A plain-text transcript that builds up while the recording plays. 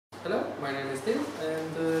Hello, my name is Tim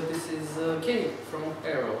and this is Kay from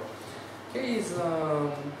Aero. Kay is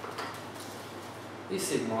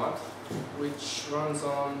eSIG mod which runs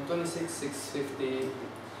on 26650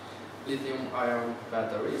 lithium-ion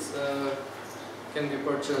batteries. Can be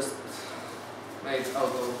purchased made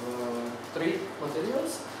out of three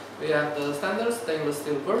materials. We have the standard stainless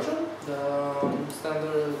steel version,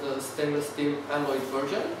 the stainless steel alloyed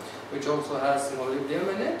version, which also has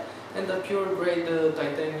molybdenum in it, and the pure grade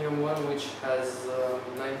titanium one, which has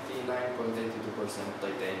 99.82%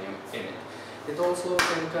 titanium in it. It also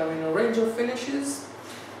can come in a range of finishes.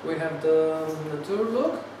 We have the nature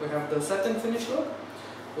look, we have the satin finish look.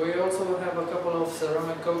 We also have a couple of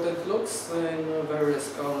ceramic coated looks in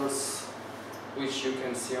various colors, which you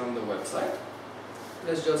can see on the website.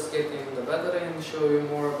 Let's just get in the battery and show you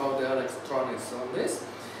more about the electronics on this.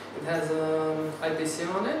 It has an IPC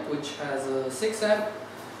on it, which has a 6 amp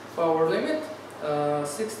power limit,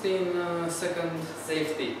 16-second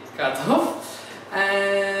safety cutoff,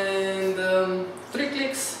 and 3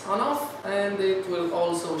 clicks on off, and it will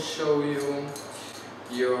also show you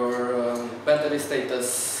your battery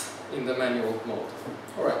status in the manual mode.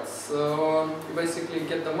 Alright, so you basically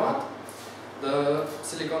get the mod, the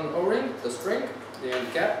silicone O-ring, the spring, the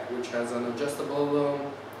end cap, which has an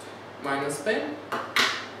adjustable minus pin.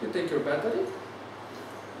 You take your battery,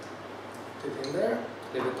 put it in there,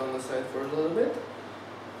 leave it on the side for a little bit,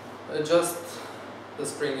 adjust the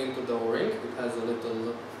spring into the O-ring, it has a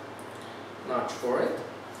little notch for it,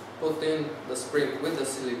 put in the spring with the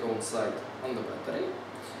silicone side on the battery,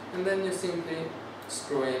 and then you simply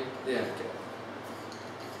screw in the end cap.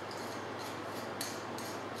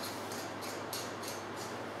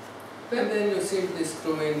 And then you simply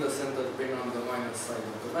screw in the center pin on the minus side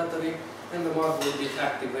of the battery, and the mod will be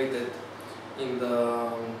activated in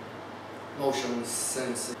the motion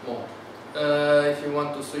sensing mode. If you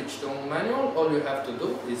want to switch to manual, all you have to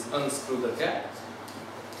do is unscrew the cap,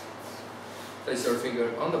 place your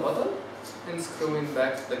finger on the button, and screw in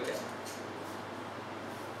back the cap.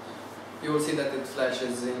 You will see that it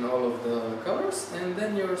flashes in all of the colors, and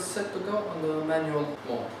then you're set to go on the manual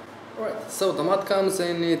mode. Alright, so the mod comes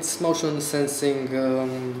in its motion sensing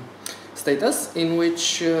status, in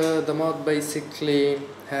which the mod basically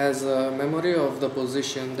has a memory of the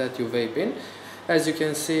position that you vape in. As you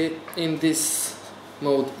can see, in this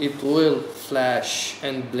mode it will flash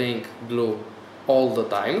and blink blue all the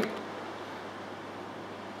time,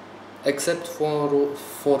 except for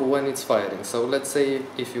when it's firing. So let's say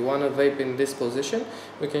if you want to vape in this position,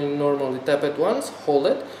 you can normally tap it once, hold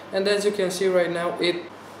it, and as you can see right now, it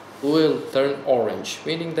will turn orange,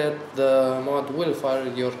 meaning that the mod will fire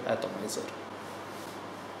your atomizer.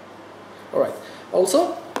 Alright,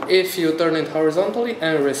 also if you turn it horizontally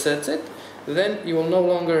and resets it, then you will no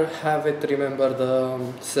longer have it remember the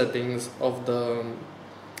settings of the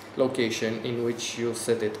location in which you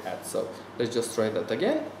set it at. So let's just try that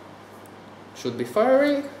again. Should be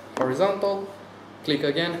firing, horizontal, click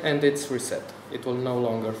again, and it's reset. It will no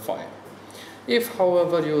longer fire. If,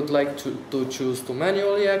 however, you would like to choose to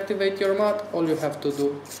manually activate your mod, all you have to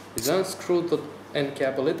do is unscrew the end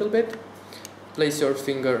cap a little bit, place your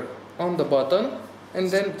finger on the button,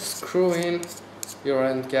 and then screw in your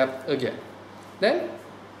end cap again. Then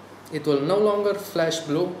it will no longer flash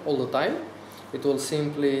blue all the time. It will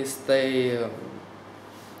simply stay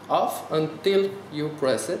off until you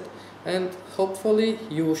press it, and hopefully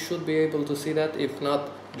you should be able to see that. If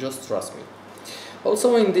not, just trust me.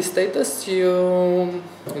 Also, in this status, in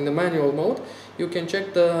the manual mode, you can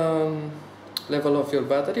check the level of your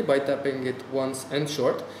battery by tapping it once and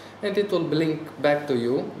short, and it will blink back to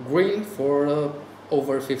you: green for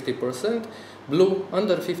over 50%, blue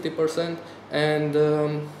under 50%, and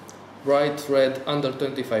bright red under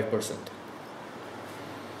 25%.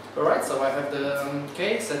 Alright, so I have the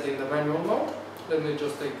K set in the manual mode. Let me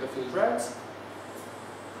just take a few drags.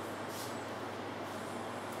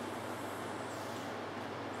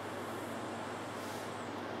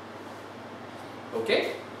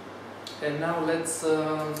 Okay, and now let's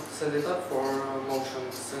set it up for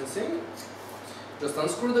motion sensing. Just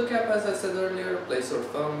unscrew the cap as I said earlier, place your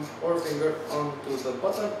thumb or finger onto the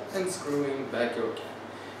button and screw in back your cap.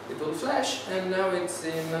 It will flash, and now it's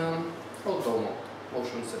in auto mode,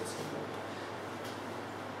 motion sensing mode.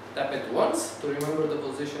 Tap it once to remember the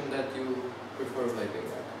position that you prefer vaping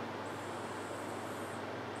at.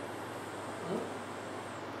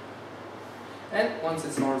 And once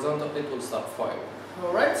it's horizontal, it will stop firing.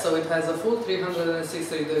 Alright, so it has a full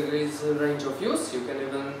 360 degrees range of use. You can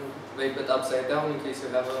even vape it upside down in case you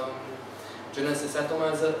have a Genesis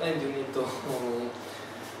atomizer and you need to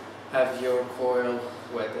have your coil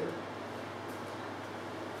wetted.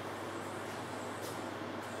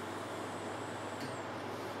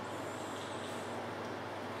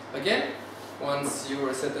 Again, once you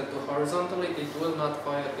reset it to horizontally, it will not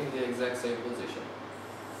fire in the exact same position.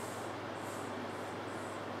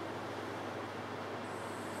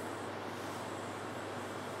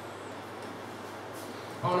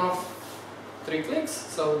 On off 3 clicks,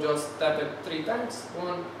 so just tap it 3 times,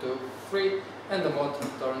 1, 2, 3, and the mode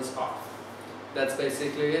turns off. That's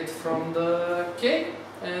basically it from the key,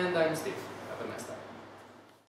 and I'm Steve. Have a nice day.